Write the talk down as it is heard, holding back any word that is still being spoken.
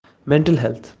Mental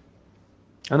health.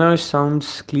 I know it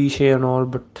sounds cliche and all,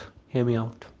 but hear me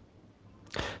out.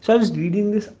 So I was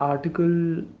reading this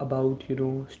article about,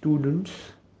 students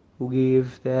who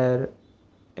gave their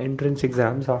entrance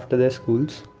exams after their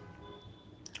schools,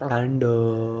 and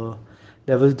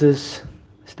there was this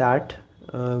stat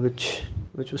which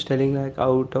was telling like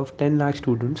out of 10 lakh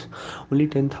students, only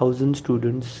 10,000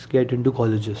 students get into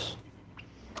colleges,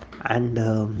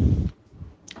 and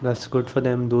that's good for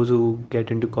them. Those who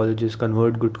get into colleges,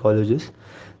 convert good colleges,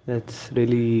 that's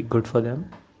really good for them.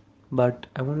 But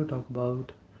I want to talk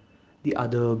about the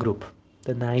other group,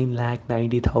 the 9 lakh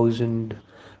 90,000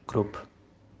 group,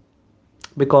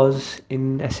 because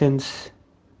in essence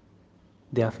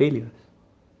they are failures.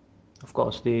 Of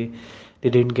course, they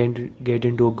didn't get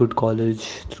into a good college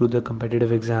through the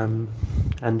competitive exam,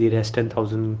 and the rest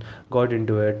 10,000 got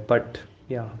into it, but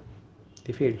yeah,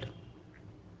 they failed.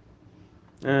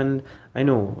 And I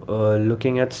know,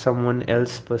 looking at someone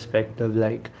else's perspective,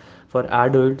 like for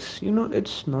adults,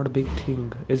 it's not a big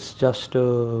thing. It's just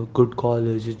a good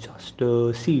college, it's just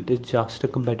a seat, it's just a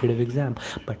competitive exam.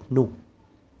 But no,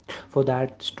 for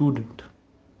that student,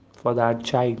 for that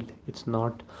child, it's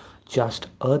not just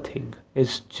a thing,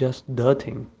 it's just the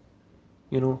thing.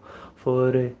 You know,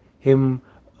 for him,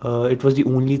 it was the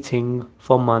only thing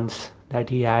for months that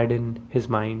he had in his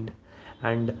mind.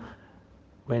 And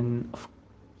when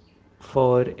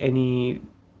for any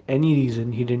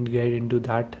reason he didn't get into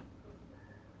that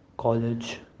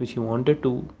college which he wanted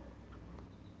to,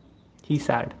 he's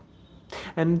sad.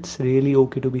 And it's really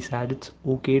okay to be sad, it's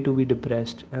okay to be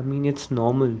depressed. I mean, it's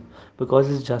normal, because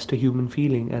it's just a human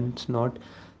feeling, and it's not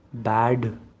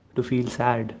bad to feel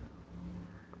sad.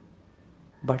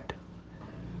 But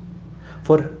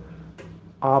for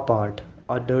our part,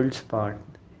 adults part,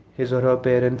 his or her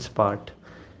parents part,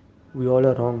 we all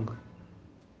are wrong,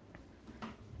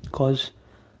 because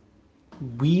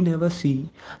we never see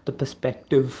the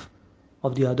perspective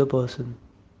of the other person.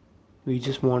 We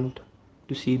just want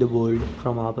to see the world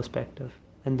from our perspective,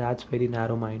 and that's very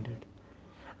narrow minded.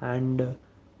 And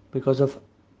because of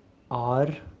our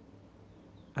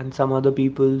and some other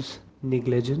people's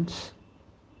negligence,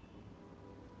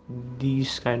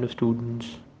 these kind of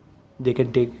students, they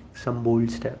can take some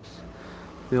bold steps.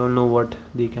 We all know what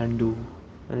they can do,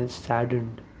 and it's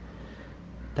saddened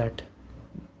that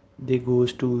they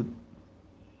goes to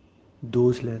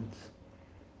those lengths.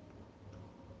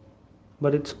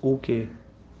 But it's okay.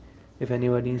 If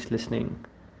anybody is listening,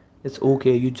 it's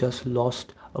okay. You just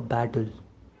lost a battle.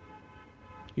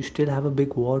 You still have a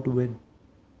big war to win.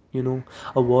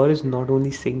 A war is not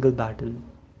only single battle,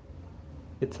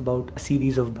 it's about a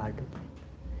series of battles.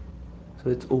 So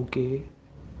it's okay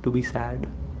to be sad,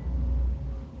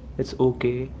 it's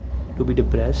okay to be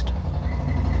depressed,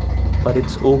 but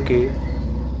it's okay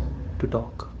to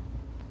talk.